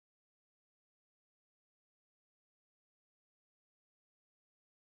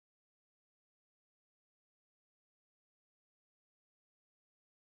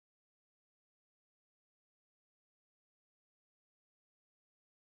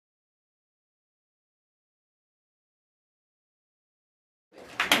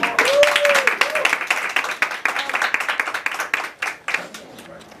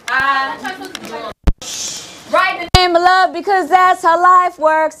because that's how life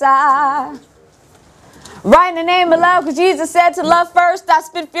works. I write in the name of love because Jesus said to love first. I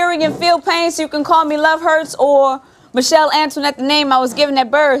spit fury and feel pain, so you can call me Love Hurts or Michelle Antoinette, the name I was given at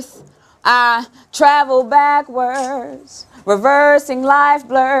birth. I travel backwards, reversing life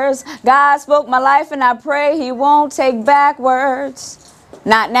blurs. God spoke my life and I pray he won't take backwards.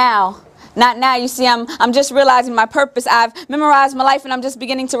 Not now. Not now. You see, I'm just realizing my purpose. I've memorized my life and I'm just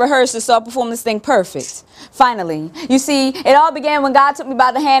beginning to rehearse it, so I'll perform this thing perfect. Finally. You see, it all began when God took me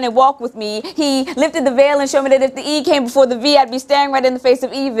by the hand and walked with me. He lifted the veil and showed me that if the E came before the V, I'd be staring right in the face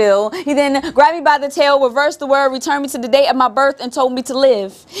of evil. He then grabbed me by the tail, reversed the word, returned me to the day of my birth, and told me to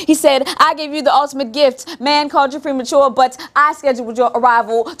live. He said, I gave you the ultimate gift. Man called you premature, but I scheduled your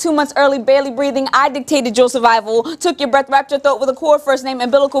arrival. 2 months early, barely breathing, I dictated your survival. Took your breath, wrapped your throat with a cord, first name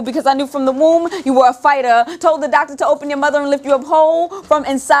umbilical, because I knew from the womb you were a fighter. Told the doctor to open your mother and lift you up whole from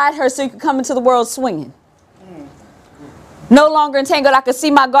inside her so you could come into the world swinging. No longer entangled, I could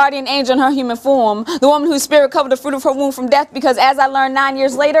see my guardian angel in her human form. The woman whose spirit covered the fruit of her womb from death, because as I learned 9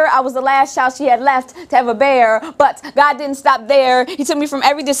 years later, I was the last child she had left to ever bear. But God didn't stop there. He took me from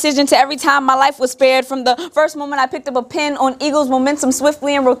every decision to every time my life was spared. From the first moment I picked up a pen on eagle's momentum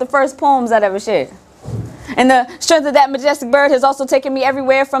swiftly and wrote the first poems I'd ever shared. And the strength of that majestic bird has also taken me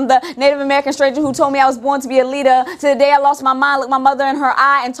everywhere, from the Native American stranger who told me I was born to be a leader, to the day I lost my mind, looked my mother in her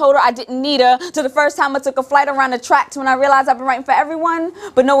eye and told her I didn't need her, to the first time I took a flight around the track, to when I realized I've been writing for everyone,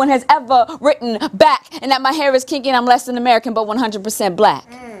 but no one has ever written back, and that my hair is kinky and I'm less than American, but 100% black.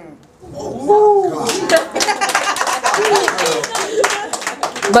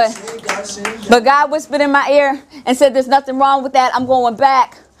 But God whispered in my ear and said, there's nothing wrong with that. I'm going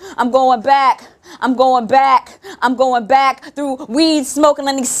back. I'm going back. I'm going back. I'm going back through weed, smoke, and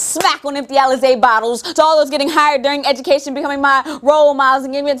letting smack on empty Alizé bottles, to all those getting hired during education, becoming my role models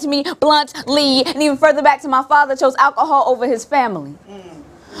and giving it to me bluntly, and even further back to my father chose alcohol over his family.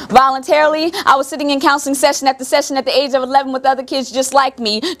 Voluntarily, I was sitting in counseling session after session at the age of 11 with other kids just like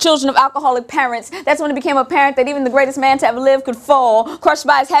me, children of alcoholic parents. That's when it became apparent that even the greatest man to ever live could fall. Crushed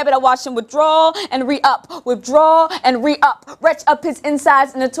by his habit, I watched him withdraw and re-up, withdraw and re-up, retch up his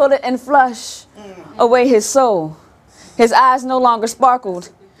insides in the toilet and flush away his soul. His eyes no longer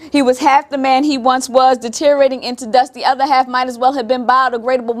sparkled. He was half the man he once was, deteriorating into dust. The other half might as well have been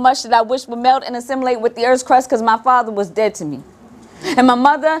biodegradable mush that I wish would melt and assimilate with the earth's crust, because my father was dead to me. And my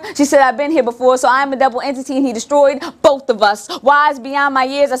mother, she said, I've been here before, so I'm a double entity, and he destroyed both of us. Wise beyond my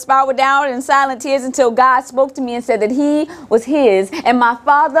years, I spiraled down in silent tears until God spoke to me and said that he was his, and my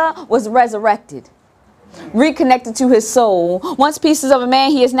father was resurrected, reconnected to his soul. Once pieces of a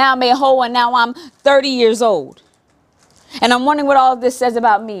man, he is now made whole, and now I'm 30 years old. And I'm wondering what all of this says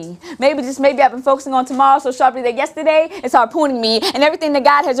about me. Maybe, just maybe, I've been focusing on tomorrow so sharply that yesterday is harpooning me. And everything that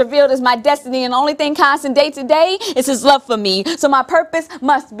God has revealed is my destiny. And the only thing constant day to day is his love for me. So my purpose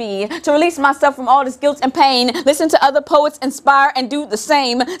must be to release myself from all this guilt and pain. Listen to other poets, inspire, and do the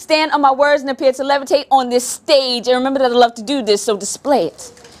same. Stand on my words and appear to levitate on this stage. And remember that I love to do this, so display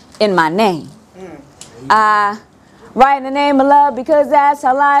it in my name. I write in the name of love because that's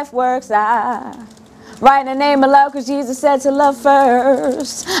how life works. I write in the name of love because Jesus said to love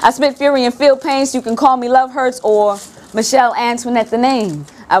first. I spit fury and feel pain, so you can call me Love Hurts or Michelle Antoinette, the name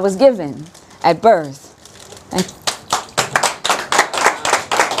I was given at birth. Yeah.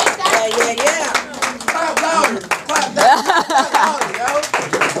 Clap louder. Clap louder, yo.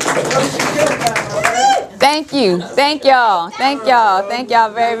 Thank you. Thank y'all. Thank y'all. Thank y'all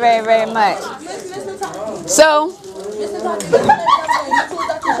very, very, very much. So,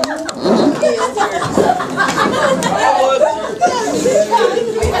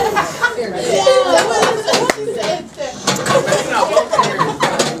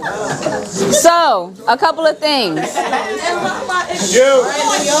 a couple of things.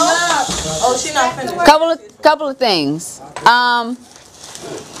 Couple of things.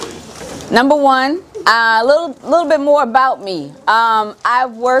 Number one, a little bit more about me.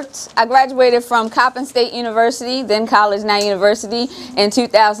 I graduated from Coppin State University, then college, now university, in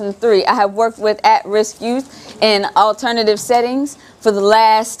 2003. I have worked with at-risk youth in alternative settings for the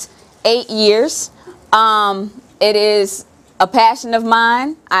last 8 years. It is a passion of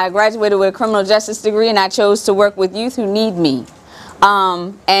mine. I graduated with a criminal justice degree, and I chose to work with youth who need me.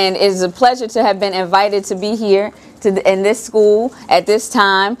 And it's a pleasure to have been invited to be here in this school at this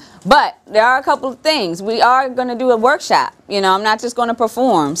time. But there are a couple of things. We are going to do a workshop. You know, I'm not just going to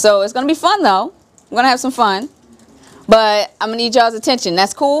perform. So it's going to be fun, though. I'm going to have some fun. But I'm going to need y'all's attention.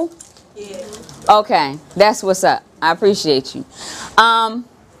 That's cool? Yeah. Okay. That's what's up. I appreciate you.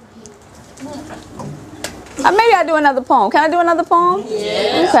 Maybe I'll do another poem. Can I do another poem?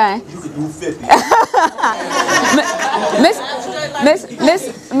 Yeah. Okay. You could do 50.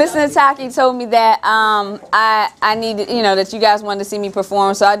 Miss Nataki told me that I needed, that you guys wanted to see me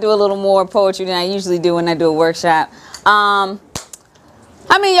perform, so I do a little more poetry than I usually do when I do a workshop. How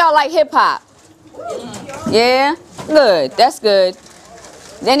many of y'all like hip hop? Yeah? Good. That's good.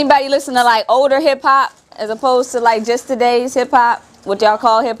 Anybody listen to like older hip hop as opposed to like just today's hip hop? What y'all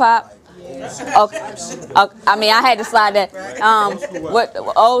call hip hop? Okay. I mean, I had to slide that.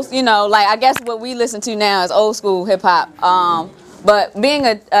 Like I guess what we listen to now is old school hip hop. But being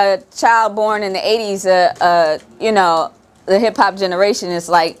a child born in the 80s, the hip hop generation is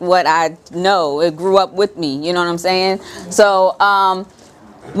like what I know. It grew up with me. You know what I'm saying? So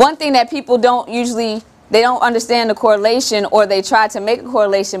one thing that people they don't understand the correlation, or they try to make a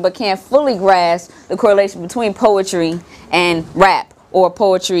correlation but can't fully grasp the correlation between poetry and rap, or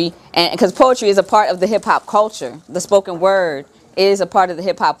poetry, and because poetry is a part of the hip-hop culture. The spoken word is a part of the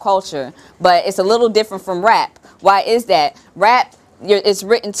hip-hop culture, but it's a little different from rap. Why is that? Rap, it's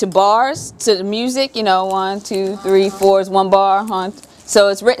written to bars, to the music, 1, 2, 3, 4 is one bar, huh? So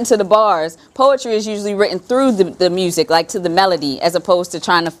it's written to the bars. Poetry is usually written through the music, like to the melody, as opposed to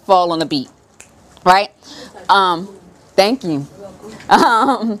trying to fall on a beat. Right? Thank you.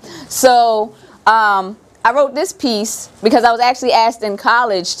 I wrote this piece because I was actually asked in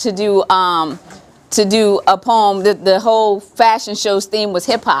college to do a poem. The whole fashion show's theme was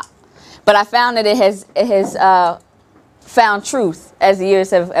hip hop, but I found that it has found truth as the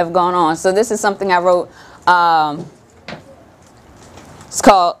years have gone on. So this is something I wrote. It's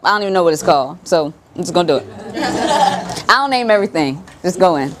called, I don't even know what it's called, so I'm just gonna do it. I don't name everything. Just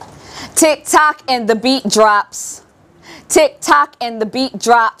go in. Tick tock and the beat drops. Tick tock and the beat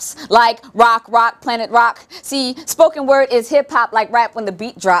drops like rock, rock, planet rock. See, spoken word is hip hop like rap when the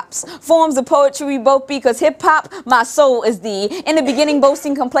beat drops. Forms of poetry we both be, cause hip hop, my soul is thee. In the beginning,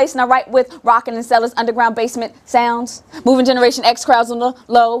 boasting, complacent, I write with rockin' and sellers, underground basement sounds. Moving Generation X crowds on the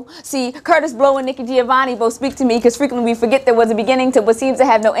low. See, Curtis Blow and Nikki Giovanni both speak to me, cause frequently we forget there was a beginning to what seems to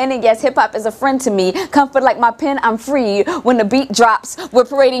have no ending. Yes, hip hop is a friend to me. Comfort like my pen, I'm free. When the beat drops, we're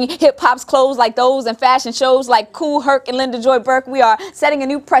parading hip hop's clothes like those, and fashion shows like Cool Herc and Linda Joy Burke. We are setting a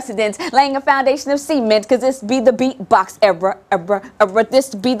new precedent, laying a foundation of cement, cause this be the beatbox era.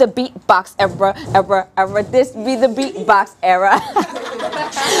 This be the beatbox era. This be the beatbox era.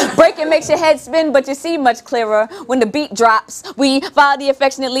 Breaking makes your head spin, but you see much clearer when the beat drops. We follow the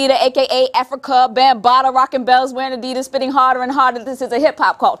affectionate leader, aka Africa, Bambaataa, rocking bells, wearing Adidas, spitting harder and harder. This is a hip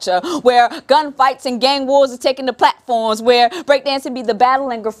hop culture where gunfights and gang wars are taking the platforms, where breakdancing be the battle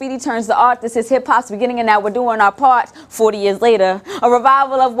and graffiti turns to art. This is hip hop's beginning, and now we're doing our part. 40 years later, a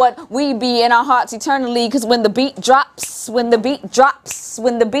revival of what we be in our hearts eternally. Cause when the beat drops, when the beat drops,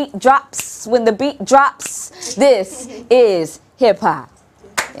 when the beat drops, when the beat drops, this is hip hop.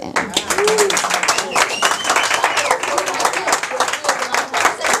 Yeah.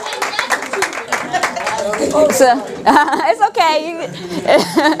 So, it's okay.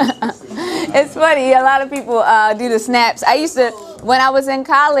 It's funny. A lot of people do the snaps. I used to, when I was in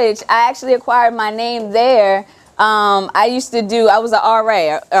college, I actually acquired my name there. I was a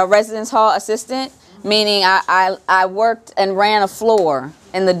RA, a residence hall assistant, meaning I worked and ran a floor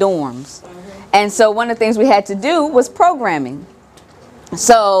in the dorms. And so one of the things we had to do was programming.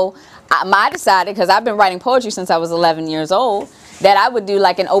 So I decided, because I've been writing poetry since I was 11 years old, that I would do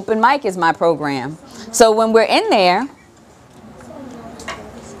like an open mic as my program. So when we're in there,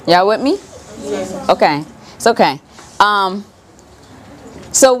 y'all with me? Okay, it's okay.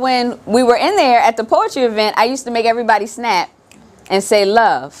 So when we were in there at the poetry event, I used to make everybody snap and say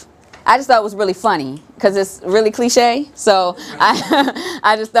love. I just thought it was really funny because it's really cliche. So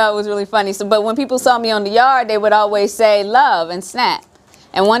I just thought it was really funny. So, but when people saw me on the yard, they would always say love and snap.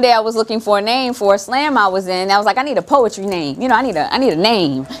 And one day I was looking for a name for a slam I was in. I was like, I need a poetry name. I need a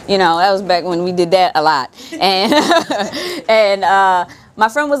name. That was back when we did that a lot. And my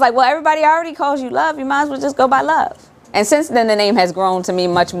friend was like, well, everybody already calls you love. You might as well just go by love. And since then, the name has grown to me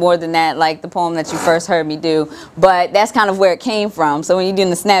much more than that, like the poem that you first heard me do. But that's kind of where it came from. So when you're doing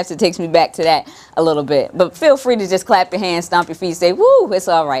the snaps, it takes me back to that a little bit. But feel free to just clap your hands, stomp your feet, say, woo, it's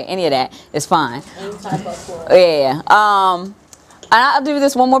all right. Any of that is fine. Yeah. And I'll do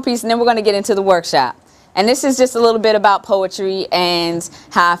this one more piece, and then we're going to get into the workshop. And this is just a little bit about poetry and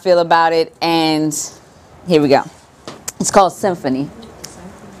how I feel about it. And here we go. It's called Symphony.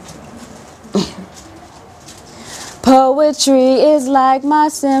 Poetry is like my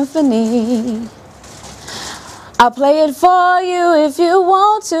symphony. I'll play it for you if you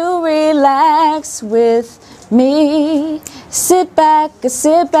want to relax with me. Sit back,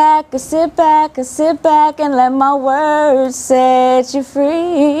 sit back, sit back, sit back and let my words set you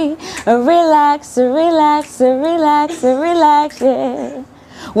free. Relax, relax, relax, relax, yeah.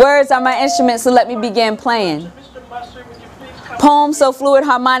 Words are my instrument, so let me begin playing. Poem so fluid,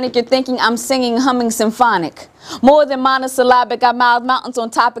 harmonic, you're thinking I'm singing, humming symphonic. More than monosyllabic, I mouth mountains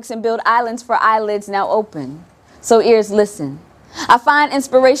on topics and build islands for eyelids now open. So ears listen. I find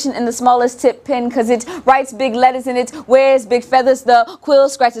inspiration in the smallest tip pen, cause it writes big letters and it wears big feathers. The quill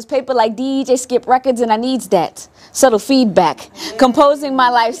scratches paper like DJ Skip Records, and I needs that subtle feedback. Composing my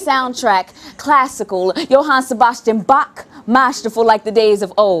life soundtrack, classical, Johann Sebastian Bach, masterful like the days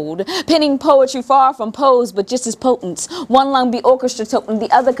of old. Penning poetry far from pose, but just as potent. One lung be orchestra toting,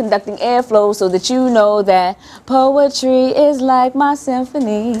 the other conducting airflow, so that you know that poetry is like my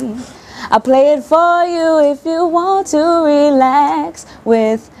symphony. I play it for you if you want to relax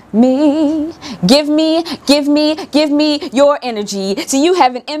with me. Give me your energy so you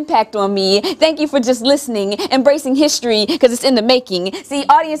have an impact on me. Thank you for just listening, embracing history because it's in the making. See,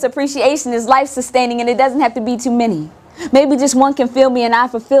 audience appreciation is life sustaining and it doesn't have to be too many. Maybe just one can feel me and I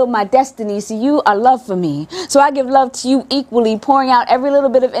fulfill my destiny, so you are love for me. So I give love to you equally, pouring out every little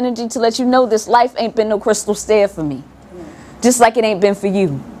bit of energy to let you know this life ain't been no crystal stair for me. Just like it ain't been for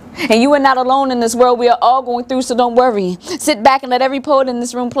you. And you are not alone in this world we are all going through, so don't worry. Sit back and let every poet in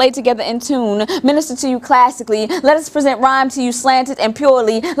this room play together in tune. Minister to you classically. Let us present rhyme to you slanted and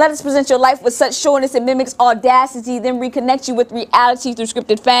purely. Let us present your life with such sureness it mimics audacity, then reconnect you with reality through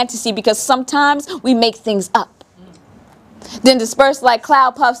scripted fantasy, because sometimes we make things up. Then disperse like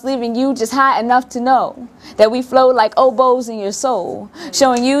cloud puffs, leaving you just high enough to know that we flow like oboes in your soul,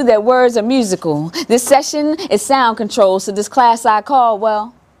 showing you that words are musical. This session is sound control, so this class I call,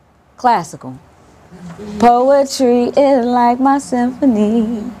 well, classical. Poetry is like my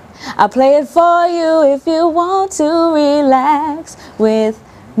symphony. I play it for you if you want to relax with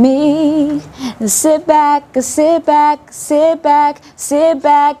me. Sit back, sit back, sit back, sit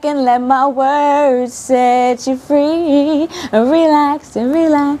back and let my words set you free. Relax,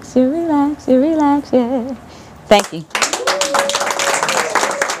 relax, relax, relax, yeah. Thank you.